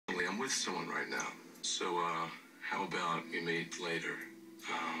with someone right now. So, how about we meet later?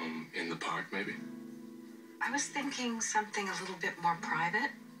 In the park, maybe? I was thinking something a little bit more private.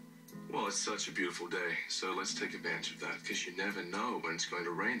 Well, it's such a beautiful day, so let's take advantage of that, because you never know when it's going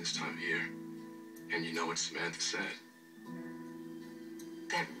to rain this time of year. And you know what Samantha said.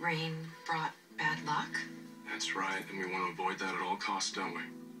 That rain brought bad luck? That's right, and we want to avoid that at all costs, don't we?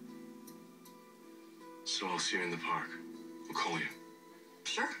 So I'll see you in the park. We'll call you.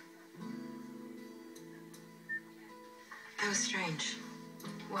 Sure. That was strange.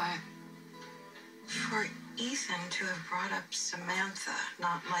 What? For Ethan to have brought up Samantha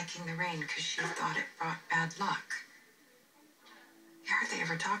not liking the rain because she thought it brought bad luck. He hardly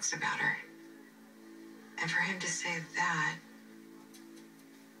ever talks about her. And for him to say that,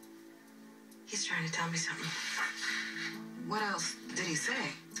 he's trying to tell me something. What else did he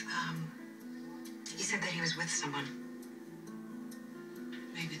say? He said that he was with someone.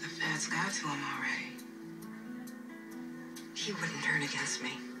 Maybe the feds got to him already. He wouldn't turn against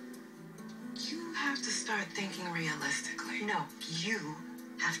me. You have to start thinking realistically. No, you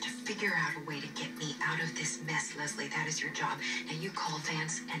have to figure out a way to get me out of this mess, Leslie. That is your job. Now you call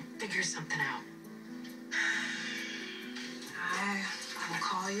Vance and figure something out. I will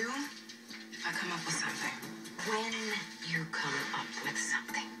call you if I come up with something. When you come up with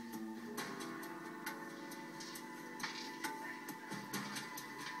something.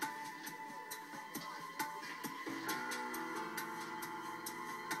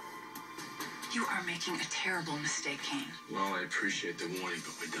 You are making a terrible mistake, Kane. Well, I appreciate the warning,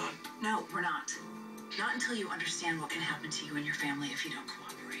 but we're done. No, we're not. Not until you understand what can happen to you and your family if you don't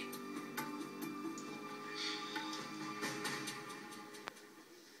cooperate.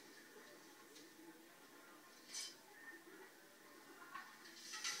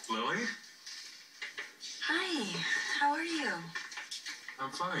 Lily? Hi, how are you?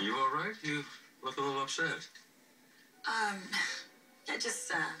 I'm fine. You all right? You look a little upset. Yeah,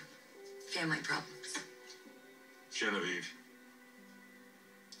 just, family problems. Genevieve,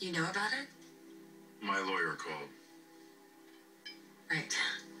 You know about it? my lawyer called. Right.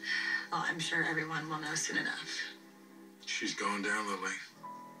 Well, I'm sure everyone will know soon enough. She's going down, Lily.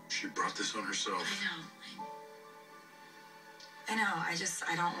 She brought this on herself. I know.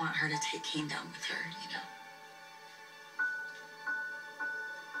 I don't want her to take Kane down with her, you know.